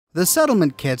The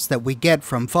settlement kits that we get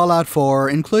from Fallout 4,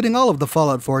 including all of the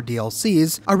Fallout 4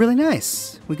 DLCs, are really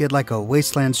nice. We get like a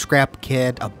Wasteland scrap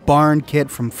kit, a barn kit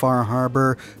from Far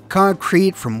Harbor,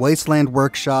 concrete from Wasteland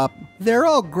Workshop. They're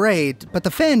all great, but the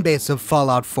fanbase of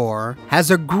Fallout 4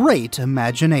 has a great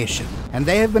imagination, and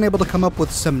they have been able to come up with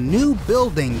some new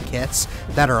building kits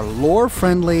that are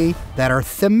lore-friendly, that are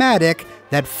thematic,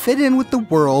 that fit in with the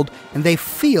world, and they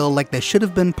feel like they should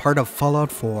have been part of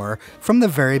Fallout 4 from the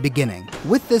very beginning.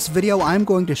 With this video, I'm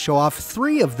going to show off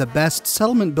 3 of the best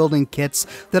settlement building kits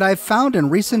that I've found in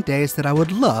recent days that I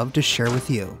would love to share with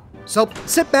you. So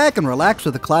sit back and relax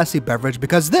with a classy beverage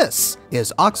because this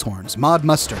is Oxhorn's Mod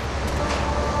Mustard.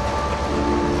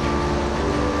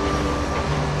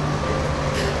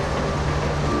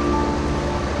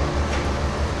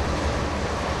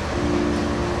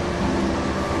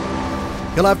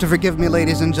 You'll have to forgive me,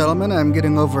 ladies and gentlemen, I'm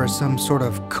getting over some sort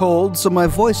of cold, so my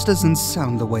voice doesn't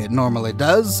sound the way it normally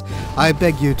does. I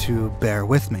beg you to bear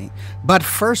with me. But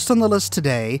first on the list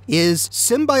today is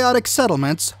Symbiotic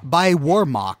Settlements by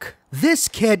Warmock. This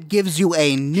kit gives you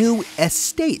a new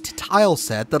estate tile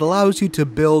set that allows you to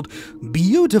build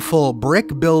beautiful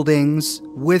brick buildings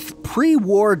with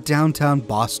pre-war downtown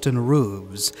Boston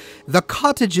roofs. The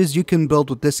cottages you can build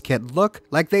with this kit look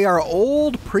like they are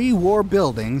old pre-war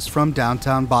buildings from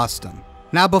downtown Boston.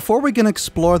 Now, before we can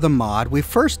explore the mod, we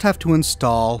first have to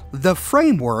install the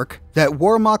framework that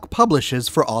Warmock publishes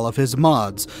for all of his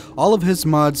mods. All of his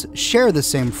mods share the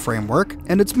same framework,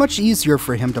 and it's much easier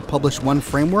for him to publish one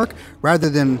framework rather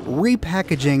than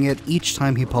repackaging it each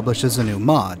time he publishes a new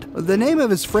mod. The name of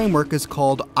his framework is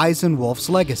called Eisenwolf's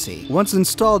Legacy. Once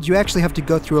installed, you actually have to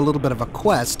go through a little bit of a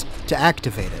quest to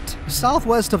activate it.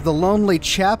 Southwest of the Lonely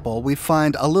Chapel, we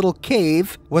find a little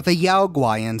cave with a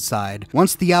Yaogwai inside.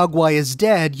 Once the Yaogwai is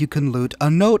dead, you can loot a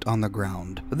note on the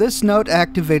ground. This note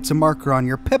activates a marker on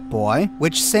your Pip-Boy,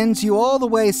 which sends you all the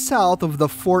way south of the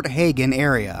Fort Hagen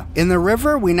area. In the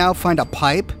river, we now find a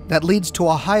pipe that leads to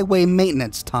a highway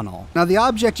maintenance tunnel. Now, the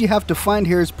object you have to find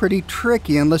here is pretty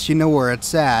tricky unless you know where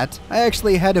it's at. I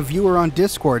actually had a viewer on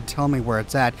Discord tell me where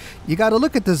it's at. You gotta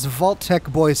look at this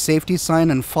Vault-Tec boy safety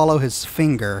sign and follow his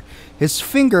finger. His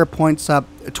finger points up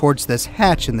towards this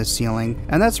hatch in the ceiling,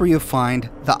 and that's where you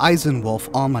find the Eisenwolf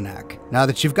Almanac. Now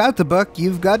that you've got the book,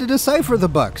 you've got to decipher the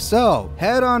book. So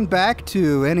head on back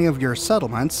to any of your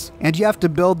settlements, and you have to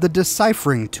build the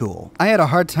deciphering tool. I had a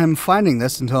hard time finding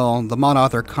this until the mod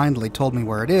author kindly told me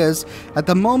where it is. At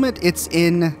the moment, it's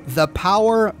in the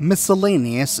Power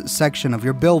Miscellaneous section of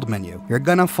your build menu. You're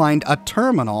gonna find a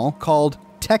terminal called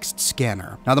Text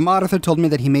Scanner. Now, the mod author told me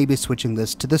that he may be switching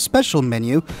this to the special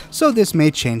menu, so this may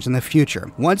change in the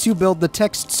future. Once you build the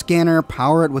text scanner,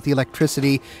 power it with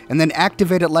electricity, and then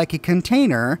activate it like a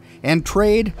container, and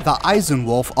trade the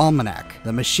Eisenwolf Almanac.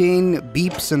 The machine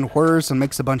beeps and whirs and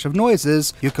makes a bunch of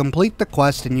noises. You complete the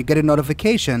quest and you get a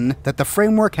notification that the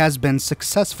framework has been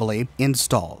successfully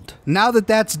installed. Now that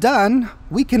that's done,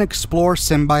 we can explore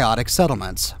Symbiotic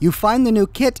Settlements. You find the new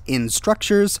kit in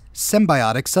Structures,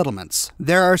 Symbiotic Settlements.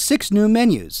 There are 6 new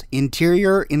menus: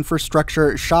 Interior,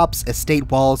 Infrastructure, Shops,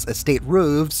 Estate Walls, Estate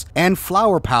Roofs, and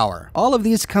Flower Power. All of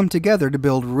these come together to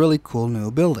build really cool new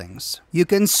buildings. You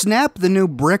can snap the new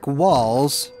brick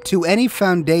walls to any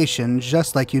foundation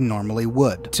just like you normally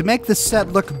would. To make the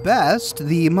set look best,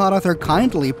 the mod author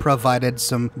kindly provided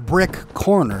some brick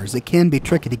corners. It can be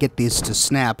tricky to get these to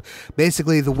snap.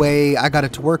 Basically, the way I got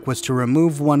it to work was to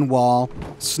remove one wall,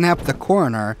 snap the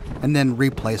corner, and then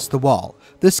replace the wall.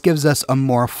 This gives us a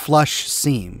more flush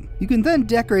seam. You can then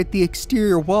decorate the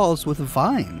exterior walls with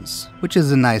vines, which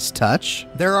is a nice touch.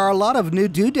 There are a lot of new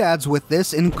doodads with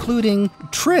this, including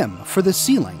trim for the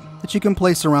ceiling that you can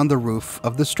place around the roof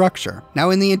of the structure. Now,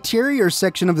 in the interior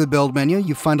section of the build menu,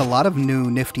 you find a lot of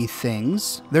new nifty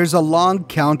things. There's a long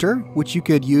counter, which you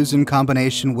could use in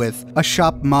combination with a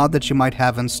shop mod that you might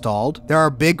have installed. There are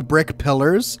big brick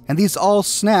pillars, and these all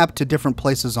snap to different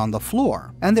places on the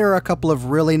floor. And there are a couple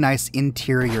of really nice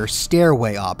interior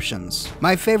stairway options.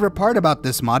 My favorite part about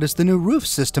this mod is the new roof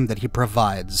system that he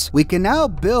provides. We can now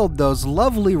build those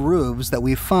lovely roofs that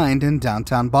we find in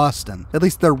downtown Boston. At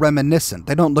least they're reminiscent.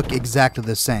 They don't look exactly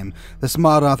the same. This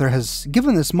mod author has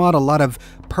given this mod a lot of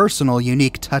personal,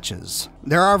 unique touches.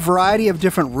 There are a variety of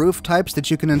different roof types that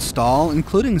you can install,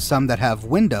 including some that have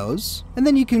windows, and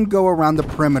then you can go around the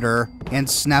perimeter and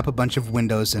snap a bunch of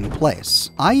windows in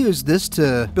place. I used this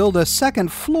to build a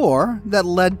second floor that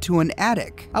led to an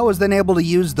attic. I was then able to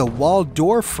use the wall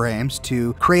door frames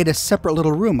to create a separate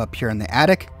little room up here in the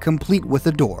attic, complete with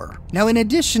a door. Now, in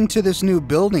addition to this new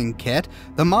building kit,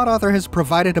 the mod author has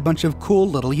provided a bunch of cool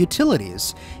little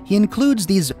utilities. He includes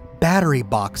these battery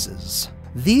boxes.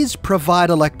 These provide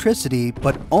electricity,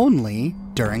 but only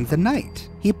during the night.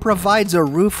 He provides a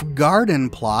roof garden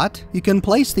plot. You can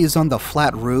place these on the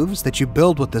flat roofs that you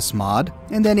build with this mod,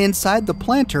 and then inside the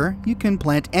planter, you can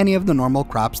plant any of the normal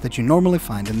crops that you normally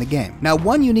find in the game. Now,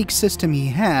 one unique system he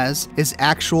has is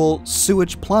actual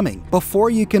sewage plumbing. Before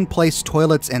you can place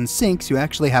toilets and sinks, you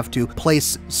actually have to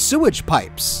place sewage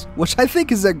pipes, which I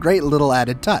think is a great little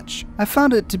added touch. I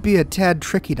found it to be a tad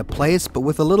tricky to place, but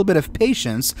with a little bit of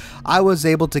patience, I was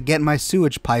able to get my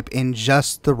sewage pipe in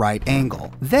just the right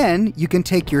angle. Then you can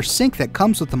take your sink that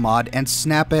comes with the mod and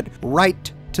snap it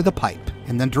right to the pipe.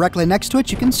 And then directly next to it,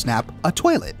 you can snap a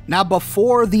toilet. Now,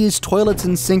 before these toilets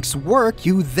and sinks work,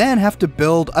 you then have to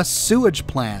build a sewage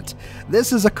plant.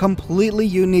 This is a completely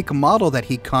unique model that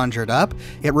he conjured up.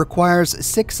 It requires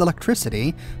 6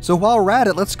 electricity. So while we're at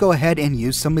it, let's go ahead and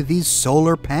use some of these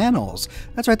solar panels.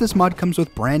 That's right, this mod comes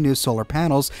with brand new solar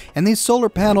panels, and these solar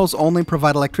panels only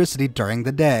provide electricity during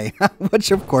the day,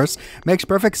 which of course makes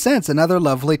perfect sense. Another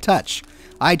lovely touch.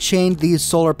 I chained these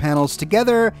solar panels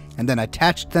together and then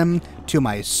attached them to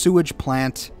my sewage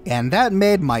plant, and that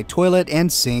made my toilet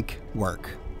and sink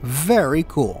work. Very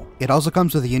cool. It also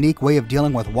comes with a unique way of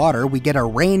dealing with water. We get a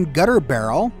rain gutter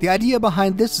barrel. The idea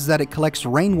behind this is that it collects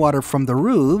rainwater from the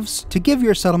roofs to give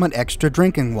your settlement extra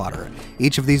drinking water.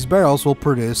 Each of these barrels will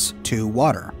produce 2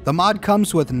 water. The mod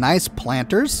comes with nice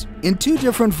planters. In 2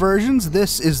 different versions,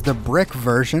 this is the brick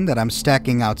version that I'm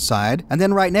stacking outside, and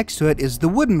then right next to it is the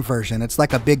wooden version. It's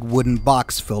like a big wooden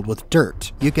box filled with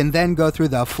dirt. You can then go through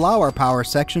the flower power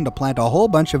section to plant a whole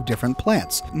bunch of different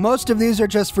plants. Most of these are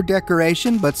just for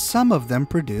decoration, but some of them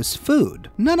produce food.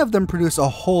 None of them produce a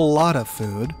whole lot of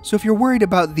food, so if you're worried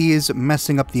about these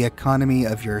messing up the economy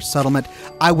of your settlement,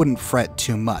 I wouldn't fret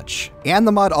too much. And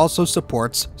the mod also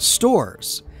supports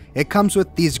stores. It comes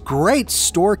with these great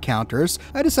store counters.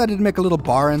 I decided to make a little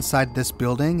bar inside this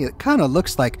building. It kind of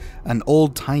looks like an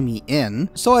old-timey inn.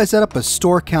 So I set up a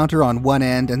store counter on one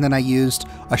end, and then I used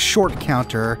a short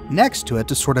counter next to it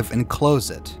to sort of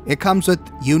enclose it. It comes with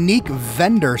unique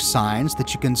vendor signs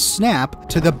that you can snap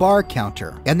to the bar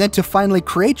counter. And then to finally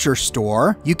create your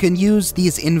store, you can use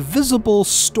these invisible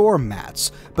store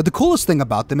mats. But the coolest thing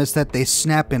about them is that they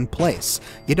snap in place.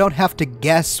 You don't have to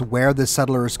guess where the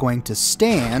settler is going to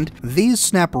stand. These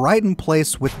snap right in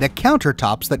place with the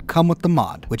countertops that come with the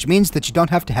mod, which means that you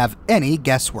don't have to have any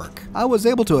guesswork. I was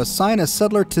able to assign a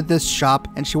settler to this shop,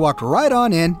 and she walked right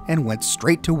on in and went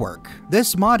straight to work.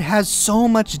 This mod has so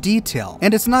much detail,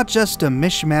 and it's not just a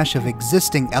mishmash of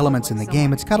existing elements in the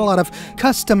game. It's got a lot of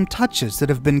custom touches that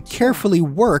have been carefully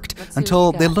worked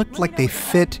until they look like they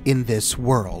fit in this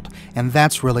world, and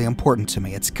that's really important to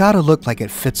me. It's gotta look like it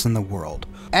fits in the world.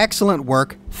 Excellent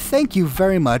work. Thank you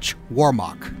very much,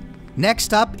 Warmock.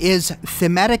 Next up is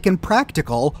Thematic and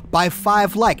Practical by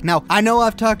 5like. Now, I know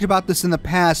I've talked about this in the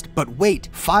past, but wait,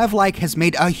 5like has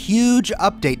made a huge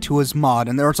update to his mod,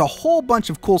 and there's a whole bunch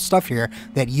of cool stuff here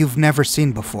that you've never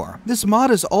seen before. This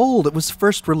mod is old. It was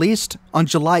first released on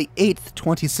July 8th,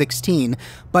 2016,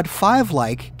 but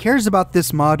 5like cares about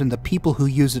this mod and the people who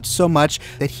use it so much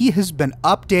that he has been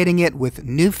updating it with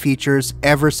new features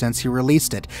ever since he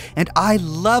released it. And I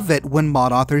love it when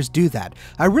mod authors do that.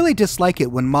 I really dislike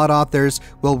it when mod authors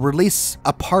will release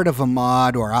a part of a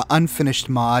mod or an unfinished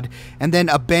mod and then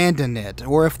abandon it,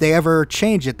 or if they ever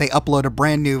change it, they upload a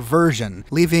brand new version,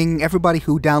 leaving everybody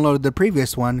who downloaded the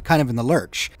previous one kind of in the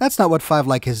lurch. That's not what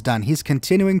 5like has done. He's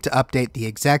continuing to update the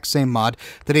exact same mod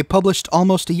that he published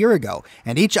almost a year ago,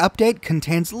 and each update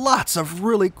contains lots of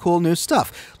really cool new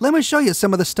stuff. Let me show you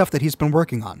some of the stuff that he's been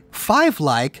working on.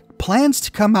 5like plans to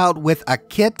come out with a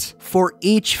kit for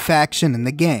each faction in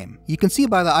the game. You can see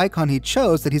by the icon he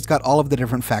chose that he's got all of the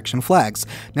different faction flags.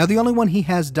 Now, the only one he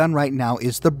has done right now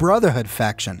is the Brotherhood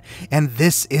faction, and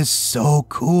this is so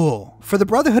cool. For the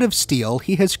Brotherhood of Steel,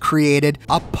 he has created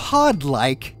a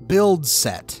pod-like build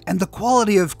set, and the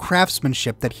quality of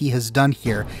craftsmanship that he has done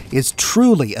here is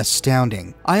truly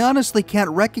astounding. I honestly can't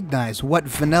recognize what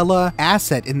vanilla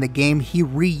asset in the game he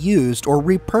reused or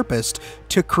repurposed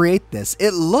to create this.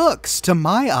 It looks, to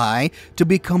my eye, to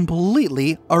be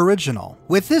completely original.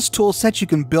 With this tool set, you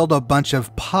can build a bunch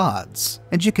of pods,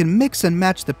 and you can mix and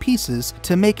match the pieces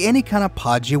to make any kind of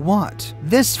pod you want.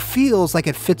 This feels like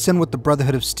it fits in with the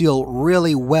Brotherhood of Steel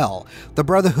really well. The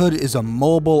Brotherhood is a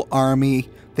mobile army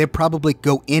They probably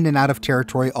go in and out of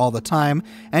territory all the time,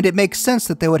 and it makes sense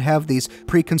that they would have these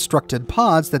pre-constructed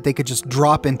pods that they could just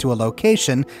drop into a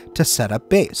location to set up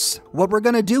base. What we're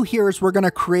going to do here is we're going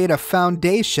to create a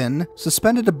foundation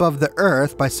suspended above the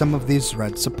earth by some of these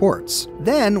red supports.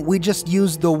 Then we just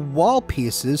use the wall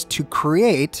pieces to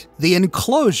create the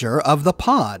enclosure of the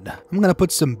pod. I'm going to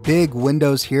put some big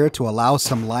windows here to allow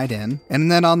some light in,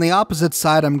 and then on the opposite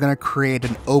side I'm going to create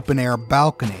an open air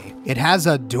balcony. It has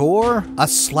a door, a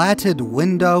slatted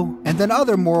window, and then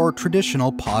other more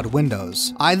traditional pod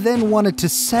windows. I then wanted to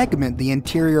segment the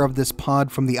interior of this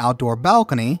pod from the outdoor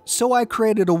balcony, so I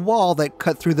created a wall that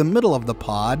cut through the middle of the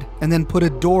pod and then put a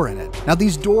door in it. Now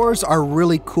these doors are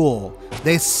really cool.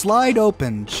 They slide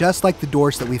open just like the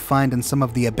doors that we find in some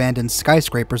of the abandoned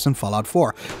skyscrapers in Fallout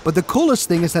 4, but the coolest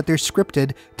thing is that they're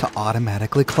scripted to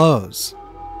automatically close.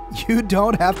 You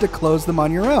don't have to close them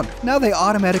on your own. Now they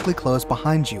automatically close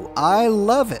behind you. I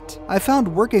love it. I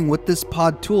found working with this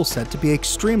pod toolset to be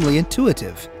extremely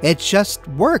intuitive. It just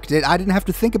worked. I didn't have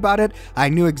to think about it. I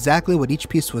knew exactly what each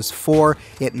piece was for.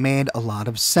 It made a lot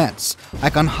of sense. I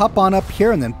can hop on up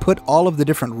here and then put all of the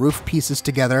different roof pieces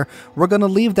together. We're going to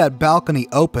leave that balcony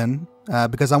open,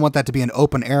 because I want that to be an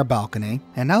open air balcony.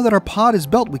 And now that our pod is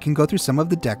built, we can go through some of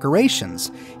the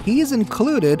decorations. He's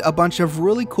included a bunch of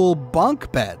really cool bunk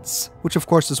beds, which of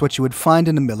course is what you would find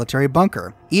in a military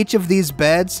bunker. Each of these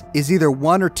beds is either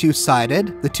one or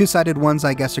two-sided. The two-sided ones,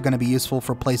 I guess, are going to be useful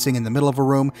for placing in the middle of a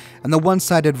room, and the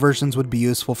one-sided versions would be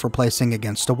useful for placing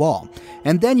against a wall.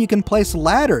 And then you can place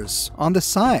ladders on the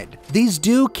side. These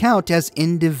do count as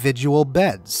individual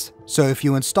beds. So if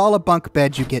you install a bunk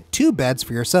bed, you get 2 beds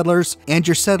for your settlers, and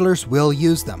your settlers will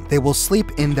use them. They will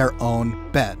sleep in their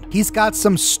own bed. He's got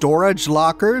some storage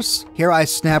lockers. Here I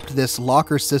snapped this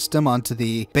locker system onto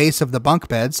the base of the bunk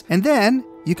beds, and then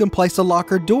you can place a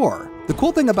locker door. The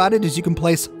cool thing about it is you can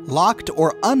place locked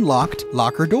or unlocked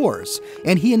locker doors,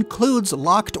 and he includes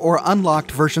locked or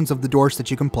unlocked versions of the doors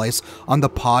that you can place on the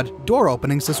pod door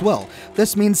openings as well.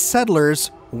 This means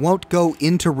settlers won't go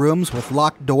into rooms with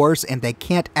locked doors and they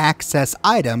can't access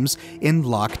items in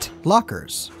locked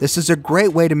lockers. This is a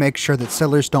great way to make sure that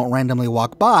settlers don't randomly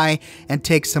walk by and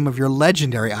take some of your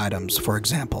legendary items, for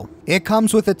example. It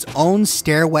comes with its own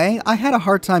stairway. I had a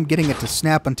hard time getting it to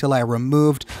snap until I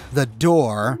removed the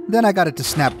door. Then I got it to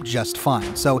snap just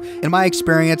fine. So in my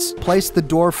experience, place the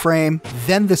door frame,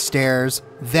 then the stairs,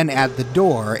 then add the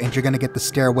door, and you're going to get the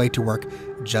stairway to work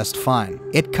just fine.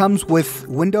 It comes with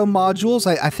window modules.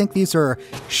 I think these are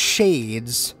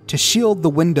shades to shield the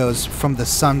windows from the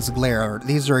sun's glare.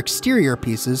 These are exterior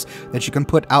pieces that you can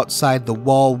put outside the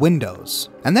wall windows.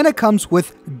 And then it comes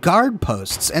with guard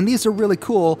posts, and these are really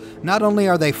cool. Not only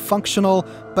are they functional,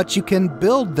 but you can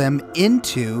build them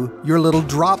into your little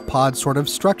drop pod sort of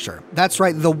structure. That's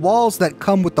right, the walls that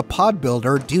come with the pod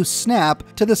builder do snap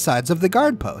to the sides of the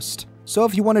guard post. So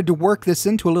if you wanted to work this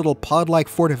into a little pod-like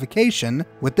fortification,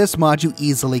 with this mod you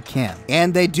easily can.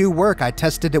 And they do work. I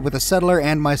tested it with a settler,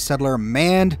 and my settler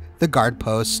manned the guard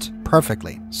post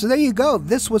perfectly. So there you go.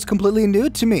 This was completely new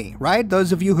to me, right?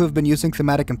 Those of you who have been using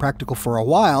Thematic and Practical for a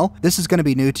while, this is going to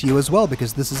be new to you as well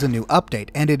because this is a new update,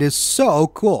 and it is so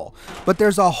cool. But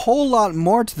there's a whole lot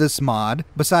more to this mod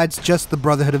besides just the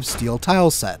Brotherhood of Steel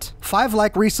tile set.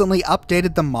 5like recently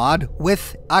updated the mod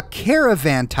with a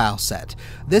caravan tile set.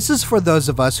 This is for those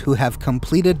of us who have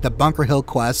completed the Bunker Hill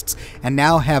quests and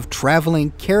now have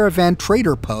traveling caravan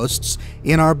trader posts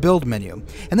in our build menu.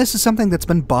 And this is something that's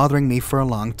been bothering me for a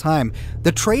long time.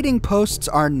 The trading posts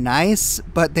are nice,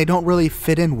 but they don't really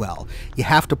fit in well. You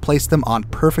have to place them on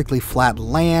perfectly flat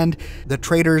land. The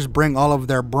traders bring all of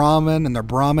their Brahmin, and their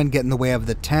Brahmin get in the way of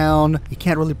the town. You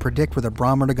can't really predict where the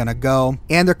Brahmin are gonna go.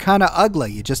 And they're kinda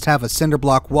ugly. You just have a cinder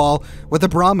block wall with a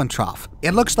Brahmin trough.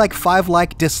 It looks like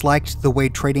 5like disliked the way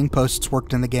trading posts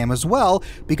worked in the game as well,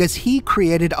 because he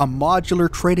created a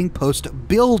modular trading post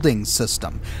building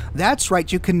system. That's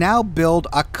right, you can now build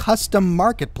a custom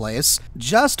marketplace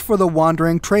just for the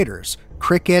wandering traders.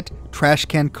 Cricket,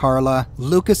 Trashcan Carla,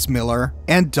 Lucas Miller,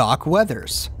 and Doc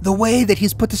Weathers. The way that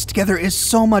he's put this together is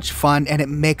so much fun, and it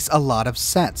makes a lot of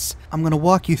sense. I'm going to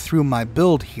walk you through my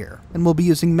build here, and we'll be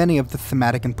using many of the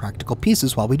thematic and practical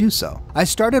pieces while we do so. I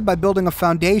started by building a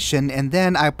foundation, and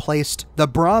then I placed the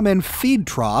Brahmin feed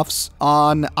troughs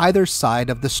on either side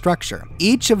of the structure.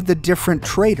 Each of the different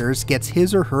traders gets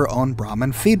his or her own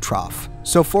Brahmin feed trough.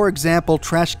 So for example,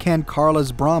 Trashcan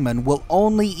Carla's Brahmin will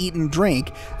only eat and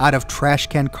drink out of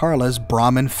Trashcan Carla's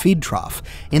Brahmin feed trough.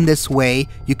 In this way,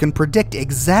 you can predict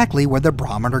exactly where the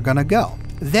Brahmin are gonna go.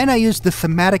 Then I used the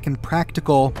thematic and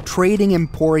practical Trading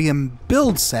Emporium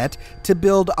build set to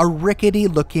build a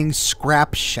rickety-looking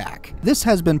scrap shack. This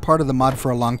has been part of the mod for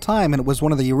a long time, and it was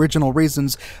one of the original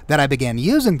reasons that I began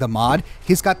using the mod.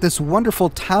 He's got this wonderful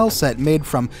tile set made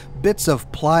from bits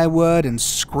of plywood and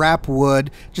scrap wood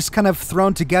just kind of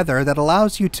thrown together that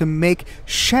allows you to make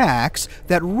shacks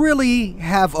that really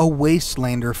have a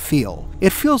wastelander feel.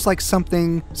 It feels like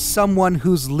something someone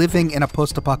who's living in a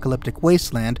post-apocalyptic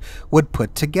wasteland would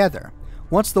put together.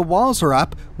 Once the walls are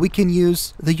up, we can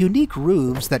use the unique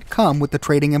roofs that come with the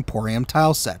Trading Emporium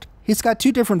tile set. He's got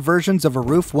two different versions of a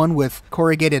roof, one with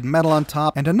corrugated metal on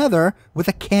top and another with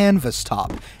a canvas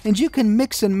top. And you can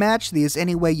mix and match these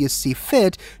any way you see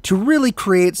fit to really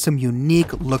create some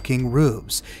unique looking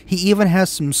roofs. He even has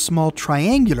some small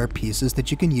triangular pieces that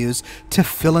you can use to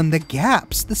fill in the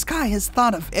gaps. This guy has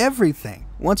thought of everything.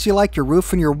 Once you like your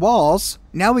roof and your walls,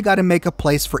 now we got to make a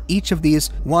place for each of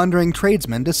these wandering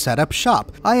tradesmen to set up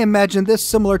shop. I imagine this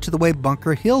similar to the way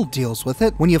Bunker Hill deals with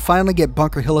it. When you finally get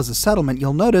Bunker Hill as a settlement,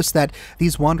 you'll notice that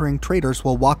these wandering traders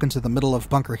will walk into the middle of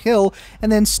Bunker Hill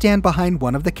and then stand behind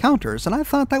one of the counters, and I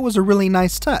thought that was a really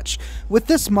nice touch. With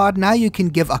this mod, now you can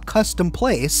give a custom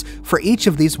place for each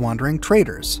of these wandering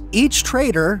traders. Each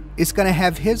trader is going to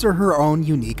have his or her own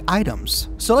unique items.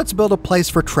 So let's build a place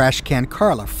for Trash Can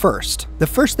Carla first.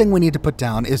 The first thing we need to put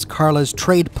down is Carla's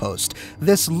trade post.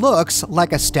 This looks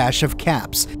like a stash of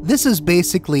caps. This is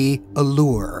basically a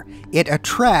lure. It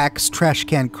attracts Trash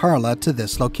Can Carla to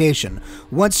this location.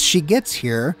 Once she gets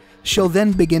here, she'll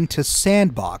then begin to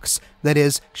sandbox. That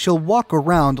is, she'll walk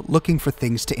around looking for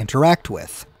things to interact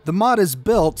with. The mod is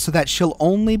built so that she'll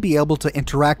only be able to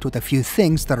interact with a few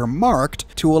things that are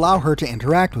marked to allow her to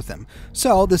interact with them.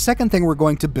 So the second thing we're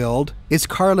going to build is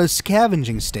Carla's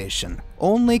scavenging station.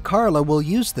 Only Carla will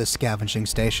use this scavenging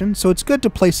station, so it's good to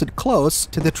place it close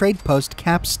to the trade post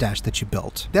cap stash that you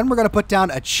built. Then we're going to put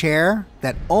down a chair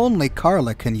that only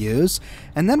Carla can use,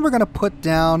 and then we're going to put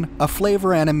down a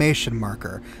flavor animation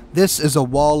marker. This is a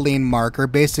wall lean marker.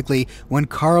 Basically, when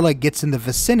Carla gets in the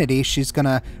vicinity, she's going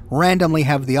to randomly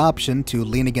have the option to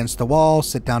lean against the wall,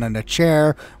 sit down in a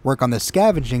chair, work on the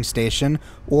scavenging station,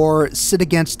 or sit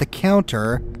against the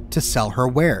counter to sell her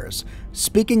wares.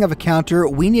 Speaking of a counter,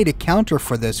 we need a counter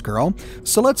for this girl,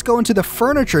 so let's go into the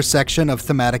furniture section of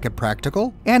Thematic and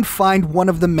Practical and find one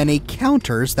of the many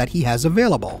counters that he has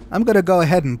available. I'm going to go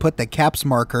ahead and put the caps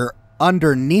marker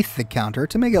underneath the counter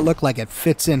to make it look like it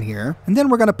fits in here. And then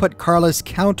we're going to put Carla's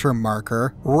counter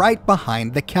marker right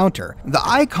behind the counter. The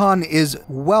icon is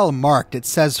well marked. It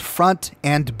says front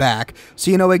and back, so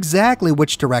you know exactly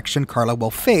which direction Carla will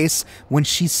face when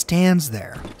she stands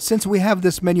there. Since we have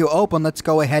this menu open, let's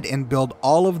go ahead and build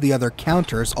all of the other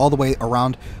counters all the way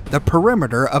around the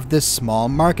perimeter of this small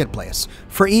marketplace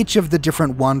for each of the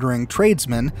different wandering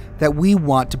tradesmen that we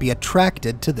want to be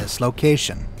attracted to this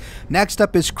location. Next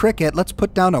up is Cricket. Let's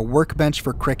put down a workbench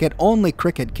for Cricket. Only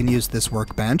Cricket can use this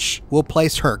workbench. We'll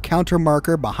place her counter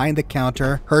marker behind the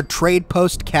counter, her trade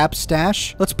post cap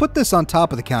stash. Let's put this on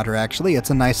top of the counter, actually. It's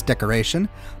a nice decoration.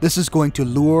 This is going to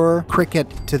lure Cricket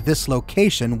to this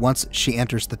location once she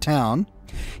enters the town.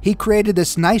 He created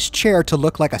this nice chair to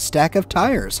look like a stack of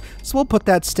tires, so we'll put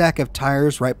that stack of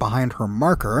tires right behind her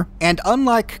marker. And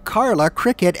unlike Carla,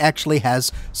 Cricket actually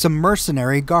has some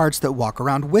mercenary guards that walk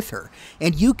around with her.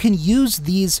 And you can use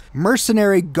these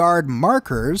mercenary guard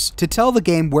markers to tell the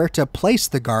game where to place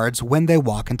the guards when they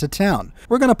walk into town.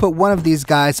 We're going to put one of these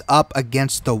guys up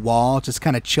against the wall, just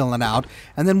kind of chilling out,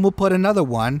 and then we'll put another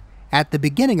one at the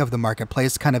beginning of the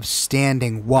marketplace, kind of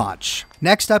standing watch.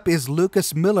 Next up is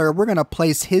Lucas Miller. We're going to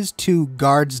place his two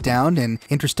guards down in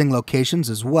interesting locations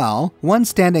as well. One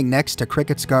standing next to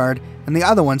Cricket's guard, and the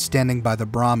other one standing by the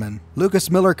Brahmin. Lucas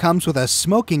Miller comes with a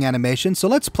smoking animation, so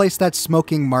let's place that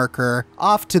smoking marker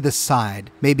off to the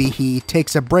side. Maybe he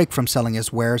takes a break from selling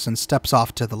his wares and steps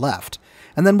off to the left.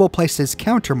 And then we'll place his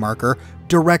counter marker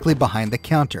directly behind the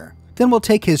counter. Then we'll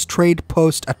take his trade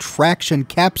post attraction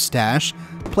cap stash,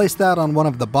 place that on one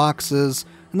of the boxes,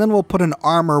 and then we'll put an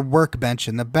armor workbench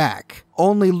in the back.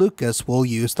 Only Lucas will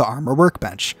use the armor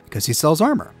workbench because he sells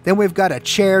armor. Then we've got a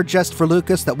chair just for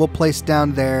Lucas that we'll place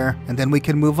down there, and then we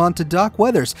can move on to Doc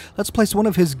Weathers. Let's place one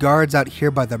of his guards out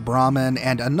here by the Brahmin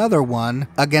and another one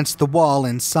against the wall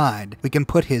inside. We can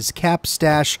put his cap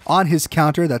stash on his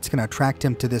counter. That's going to attract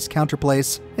him to this counter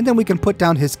place, and then we can put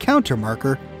down his counter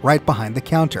marker right behind the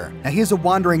counter. Now he's a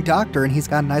wandering doctor and he's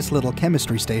got a nice little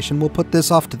chemistry station. We'll put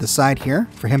this off to the side here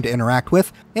for him to interact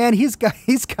with. And he's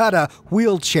got a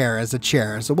wheelchair as a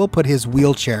chair, so we'll put his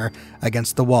wheelchair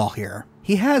against the wall here.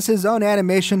 He has his own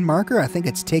animation marker, I think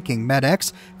it's taking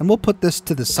MedX, and we'll put this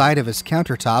to the side of his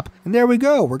countertop. And there we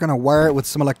go, we're gonna wire it with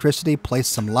some electricity, place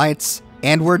some lights,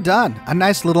 and we're done. A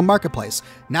nice little marketplace.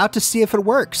 Now to see if it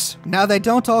works. Now they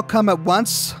don't all come at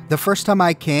once. The first time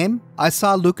I came, I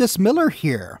saw Lucas Miller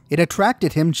here. It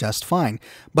attracted him just fine,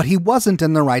 but he wasn't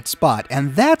in the right spot,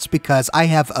 and that's because I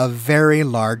have a very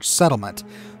large settlement.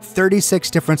 36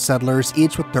 different settlers,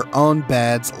 each with their own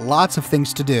beds, lots of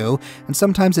things to do, and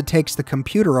sometimes it takes the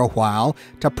computer a while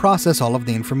to process all of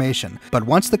the information. But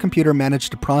once the computer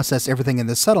managed to process everything in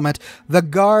the settlement, the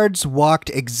guards walked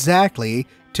exactly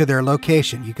to their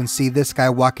location. You can see this guy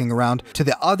walking around to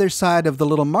the other side of the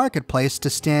little marketplace to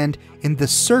stand in the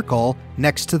circle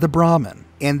next to the Brahmin.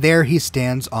 And there he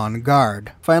stands on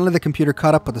guard. Finally, the computer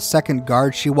caught up with the second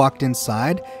guard. She walked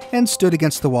inside and stood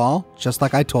against the wall, just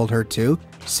like I told her to.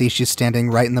 See, she's standing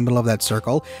right in the middle of that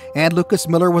circle. And Lucas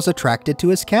Miller was attracted to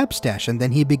his cab stash, and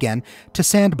then he began to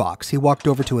sandbox. He walked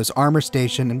over to his armor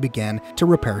station and began to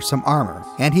repair some armor.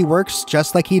 And he works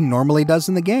just like he normally does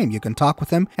in the game. You can talk with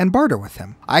him and barter with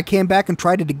him. I came back and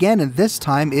tried it again, and this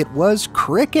time it was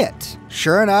Cricket.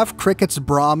 Sure enough, Cricket's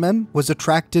Brahmin was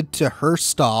attracted to her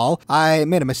stall. I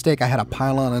made a mistake. I had a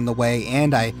pylon in the way,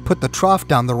 and I put the trough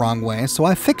down the wrong way, so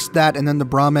I fixed that, and then the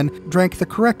Brahmin drank the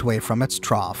correct way from its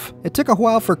trough. It took a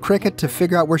while for Cricket to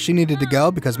figure out where she needed to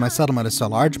go because my settlement is so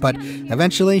large, but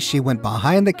eventually she went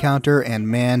behind the counter and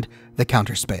manned the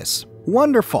counter space.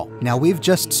 Wonderful. Now we've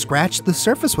just scratched the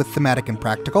surface with Thematic and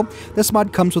Practical. This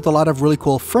mod comes with a lot of really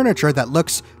cool furniture that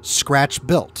looks scratch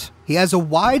built. He has a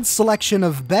wide selection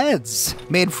of beds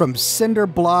made from cinder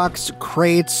blocks,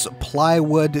 crates,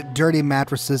 plywood, dirty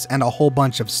mattresses, and a whole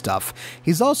bunch of stuff.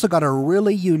 He's also got a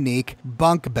really unique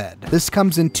bunk bed. This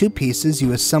comes in two pieces.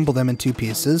 You assemble them in two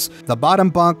pieces, the bottom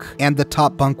bunk and the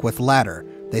top bunk with ladder.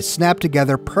 They snap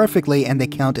together perfectly and they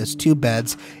count as two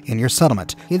beds in your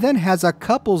settlement. He then has a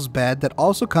couple's bed that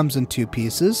also comes in two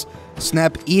pieces.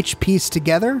 Snap each piece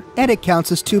together and it counts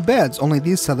as two beds, only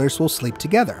these settlers will sleep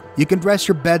together. You can dress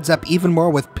your beds up even more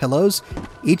with pillows.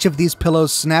 Each of these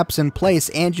pillows snaps in place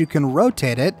and you can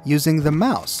rotate it using the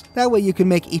mouse. That way you can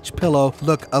make each pillow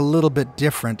look a little bit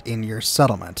different in your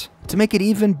settlement. To make it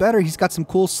even better, he's got some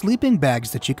cool sleeping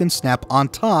bags that you can snap on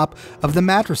top of the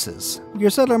mattresses. Your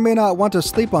settler may not want to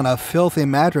sleep on a filthy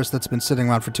mattress that's been sitting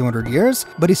around for 200 years,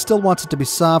 but he still wants it to be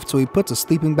soft, so he puts a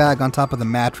sleeping bag on top of the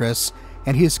mattress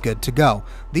and he's good to go.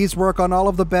 These work on all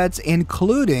of the beds,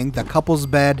 including the couple's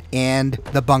bed and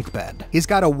the bunk bed. He's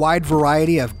got a wide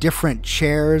variety of different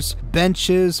chairs,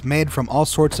 benches made from all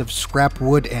sorts of scrap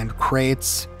wood and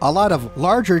crates, a lot of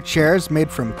larger chairs made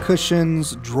from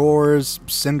cushions, drawers,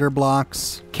 cinder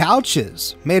blocks,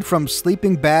 couches made from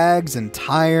sleeping bags and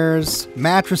tires,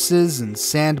 mattresses and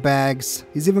sandbags.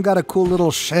 He's even got a cool little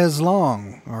chaise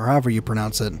longue, or however you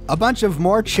pronounce it. A bunch of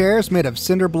more chairs made of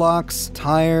cinder blocks,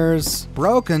 tires,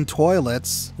 broken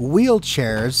toilets,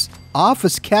 wheelchairs,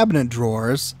 office cabinet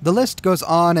drawers. The list goes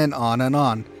on and on and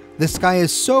on. This guy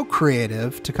is so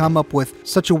creative to come up with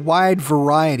such a wide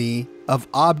variety of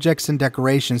objects and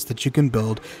decorations that you can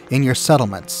build in your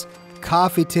settlements.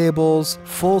 Coffee tables,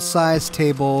 full-size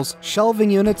tables, shelving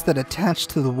units that attach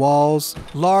to the walls,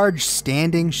 large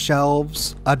standing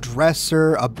shelves, a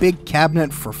dresser, a big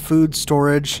cabinet for food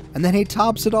storage, and then he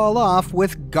tops it all off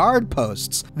with guard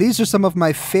posts. These are some of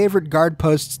my favorite guard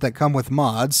posts that come with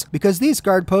mods, because these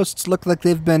guard posts look like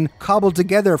they've been cobbled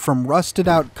together from rusted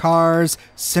out cars,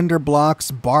 cinder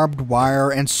blocks, barbed wire,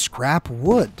 and scrap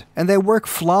wood. And they work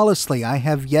flawlessly. I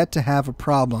have yet to have a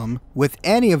problem with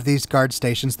any of these guard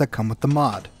stations that come with the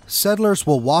mod. Settlers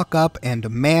will walk up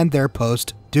and man their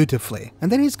post dutifully.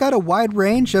 And then he's got a wide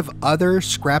range of other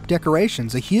scrap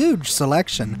decorations, a huge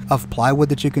selection of plywood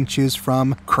that you can choose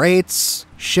from, crates,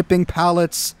 shipping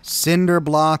pallets, cinder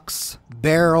blocks,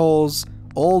 barrels,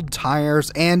 old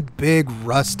tires, and big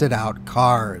rusted out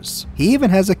cars. He even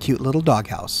has a cute little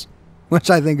doghouse, which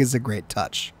I think is a great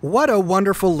touch. What a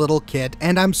wonderful little kit,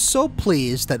 and I'm so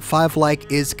pleased that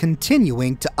 5like is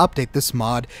continuing to update this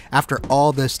mod after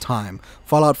all this time.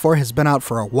 Fallout 4 has been out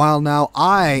for a while now.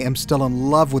 I am still in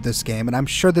love with this game, and I'm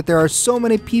sure that there are so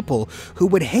many people who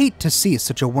would hate to see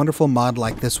such a wonderful mod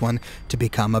like this one to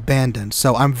become abandoned.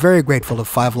 So I'm very grateful to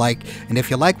 5like, and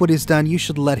if you like what he's done, you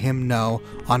should let him know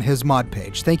on his mod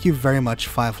page. Thank you very much,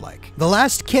 5like. The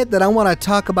last kit that I want to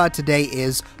talk about today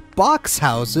is Box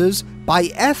Houses by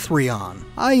Ethrion.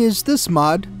 I used this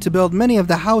mod to build many of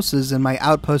the houses in my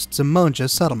Outpost Zamonja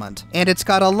settlement, and it's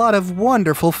got a lot of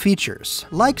wonderful features.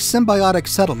 Like symbiotic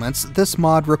settlements, this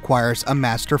mod requires a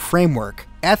master framework.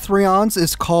 Ethrion's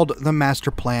is called the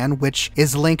Master Plan, which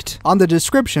is linked on the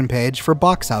description page for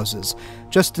box houses.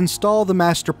 Just install the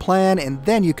Master Plan and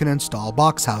then you can install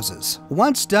box houses.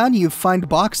 Once done, you find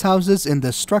box houses in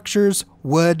the Structures,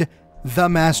 Wood, the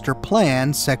Master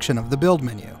Plan section of the build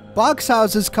menu. Box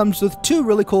houses comes with two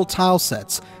really cool tile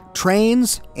sets: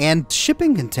 trains and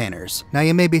shipping containers. Now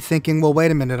you may be thinking, well, wait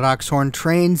a minute, Oxhorn,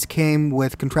 trains came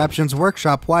with Contraptions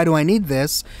Workshop, why do I need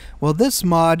this? Well, this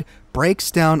mod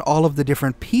breaks down all of the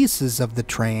different pieces of the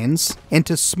trains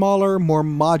into smaller, more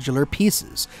modular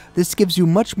pieces. This gives you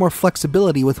much more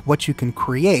flexibility with what you can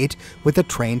create with a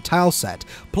train tile set.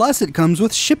 Plus, it comes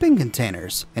with shipping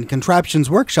containers, and Contraptions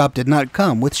Workshop did not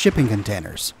come with shipping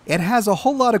containers. It has a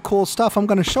whole lot of cool stuff. I'm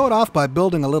going to show it off by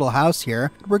building a little house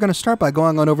here. We're going to start by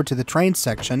going on over to the train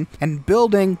section and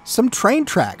building some train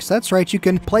tracks. That's right, you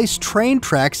can place train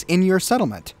tracks in your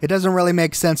settlement. It doesn't really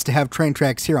make sense to have train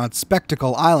tracks here on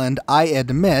Spectacle Island, I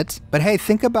admit, but hey,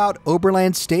 think about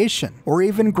Oberland Station or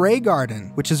even Grey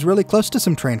Garden, which is really close to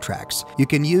some train tracks. You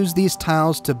can use these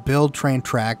tiles to build train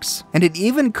tracks, and it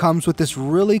even comes with this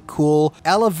really cool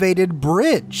elevated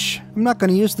bridge. I'm not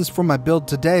going to use this for my build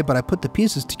today, but I put the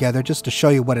pieces together just to show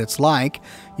you what it's like.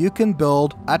 You can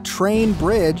build a train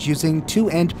bridge using two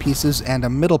end pieces and a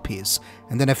middle piece.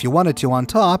 And then if you wanted to on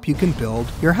top, you can build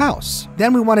your house.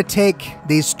 Then we want to take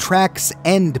these tracks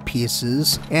end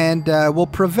pieces and we'll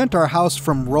prevent our house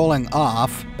from rolling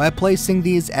off by placing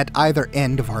these at either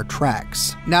end of our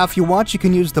tracks. Now, if you want, you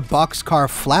can use the boxcar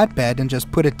flatbed and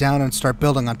just put it down and start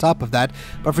building on top of that.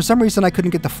 But for some reason, I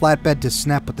couldn't get the flatbed to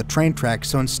snap with the train tracks.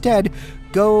 So instead,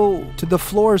 go to the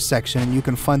floors section and you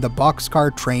can find the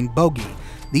boxcar train bogie.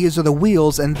 These are the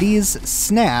wheels and these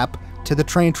snap to the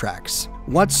train tracks.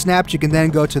 Once snapped, you can then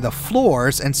go to the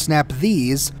floors and snap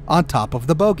these on top of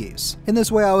the bogies. In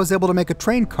this way, I was able to make a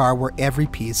train car where every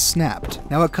piece snapped.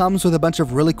 Now it comes with a bunch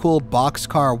of really cool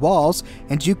boxcar walls,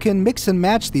 and you can mix and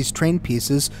match these train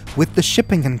pieces with the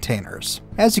shipping containers.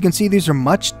 As you can see, these are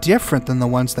much different than the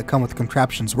ones that come with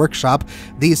Contraptions Workshop.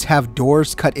 These have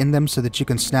doors cut in them so that you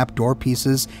can snap door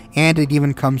pieces, and it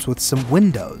even comes with some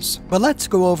windows. But let's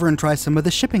go over and try some of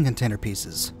the shipping container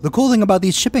pieces. The cool thing about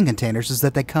these shipping containers is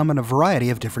that they come in a variety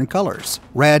of different colors: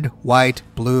 red, white,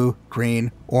 blue,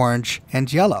 green, orange,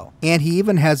 and yellow. And he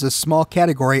even has a small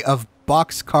category of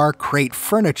boxcar crate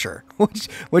furniture,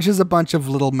 which is a bunch of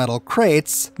little metal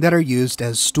crates that are used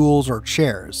as stools or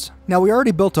chairs. Now, we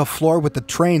already built a floor with the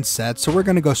train set, so we're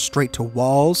going to go straight to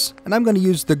walls, and I'm going to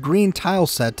use the green tile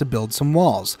set to build some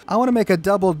walls. I want to make a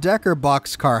double-decker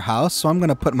boxcar house, so I'm going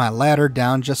to put my ladder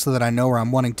down just so that I know where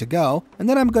I'm wanting to go, and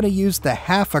then I'm going to use the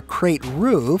half-a-crate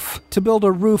roof to build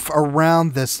a roof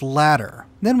around this ladder.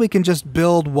 Then we can just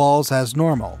build walls as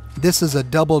normal. This is a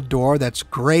double door that's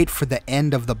great for the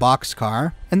end of the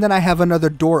boxcar, and then I have another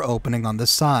door opening on the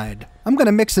side. I'm going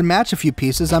to mix and match a few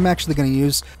pieces. I'm actually going to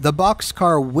use the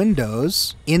boxcar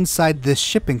windows inside this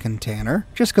shipping container,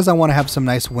 just because I want to have some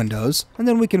nice windows, and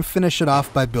then we can finish it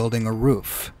off by building a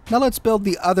roof. Now let's build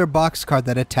the other boxcar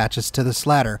that attaches to this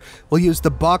ladder. We'll use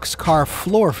the boxcar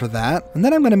floor for that, and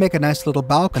then I'm going to make a nice little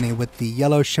balcony with the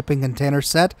yellow shipping container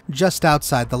set just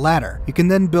outside the ladder. You can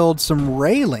then build some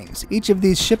railings. Each of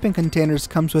these shipping containers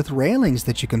comes with railings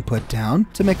that you can put down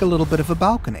to make a little bit of a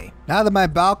balcony. Now that my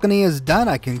balcony is done,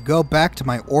 I can go back to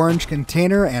my orange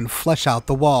container and flesh out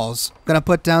the walls. I'm going to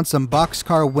put down some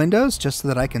boxcar windows just so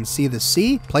that I can see the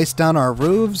sea, place down our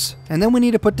roofs, and then we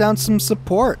need to put down some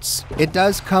supports. It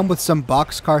does come with some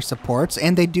boxcar supports,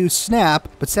 and they do snap,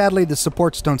 but sadly the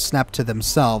supports don't snap to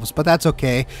themselves, but that's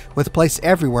okay. With Place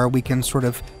Everywhere, we can sort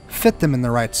of fit them in the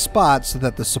right spot so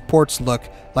that the supports look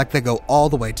like they go all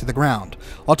the way to the ground.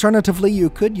 Alternatively, you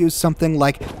could use something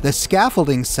like the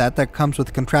scaffolding set that comes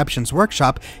with Contraptions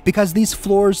Workshop, because these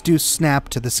floors do snap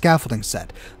to the scaffolding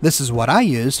set. This is what I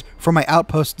used for my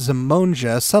Outpost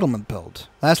Zamonja settlement build.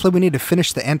 Lastly, we need to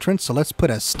finish the entrance, so let's put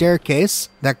a staircase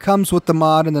that comes with the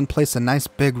mod and then place a nice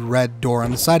big red door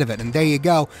on the side of it. And there you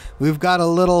go. We've got a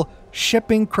little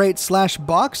shipping crate slash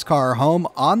boxcar home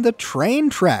on the train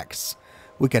tracks.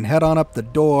 We can head on up the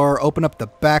door, open up the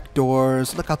back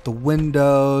doors, look out the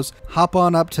windows, hop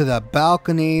on up to the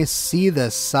balcony, see the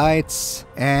sights,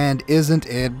 and isn't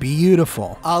it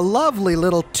beautiful? A lovely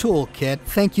little toolkit.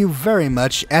 Thank you very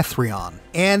much, Ethrion.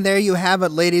 And there you have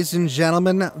it, ladies and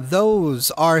gentlemen.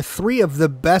 Those are 3 of the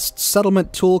best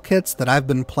settlement toolkits that I've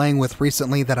been playing with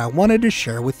recently that I wanted to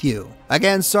share with you.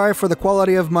 Again, sorry for the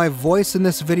quality of my voice in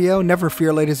this video. Never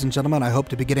fear, ladies and gentlemen, I hope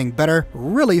to be getting better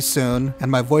really soon, and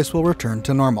my voice will return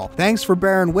to normal. Thanks for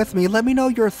bearing with me. Let me know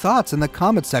your thoughts in the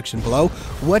comment section below.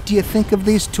 What do you think of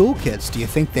these toolkits? Do you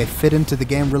think they fit into the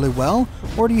game really well,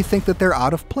 or do you think that they're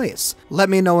out of place? Let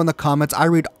me know in the comments. I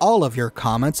read all of your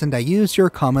comments, and I use your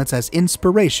comments as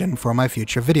inspiration for my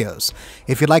future videos.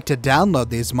 If you'd like to download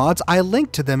these mods, I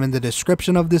link to them in the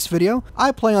description of this video.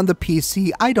 I play on the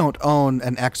PC. I don't own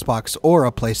an Xbox or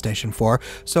a PlayStation 4,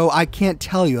 so I can't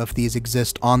tell you if these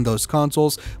exist on those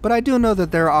consoles, but I do know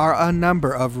that there are a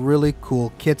number of really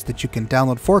cool kits that you can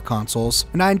download for consoles,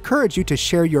 and I encourage you to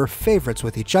share your favorites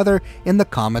with each other in the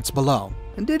comments below.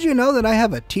 And did you know that I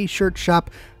have a t-shirt shop?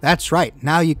 That's right,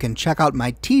 now you can check out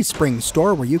my Teespring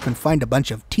store where you can find a bunch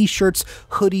of t-shirts,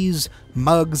 hoodies,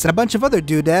 mugs, and a bunch of other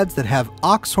doodads that have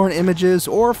Oxhorn images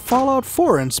or Fallout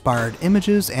 4 inspired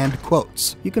images and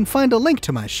quotes. You can find a link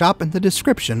to my shop in the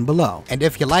description below. And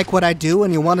if you like what I do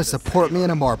and you want to support me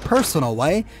in a more personal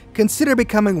way, consider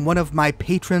becoming one of my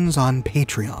patrons on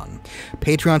Patreon.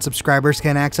 Patreon subscribers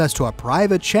get access to a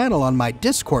private channel on my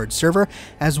Discord server,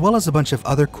 as well as a bunch of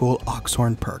other cool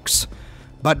Oxhorn perks.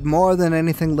 But more than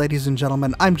anything, ladies and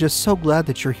gentlemen, I'm just so glad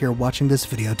that you're here watching this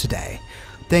video today.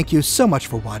 Thank you so much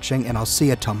for watching, and I'll see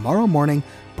you tomorrow morning,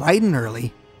 bright and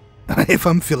early, if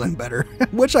I'm feeling better,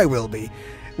 which I will be,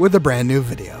 with a brand new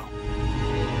video.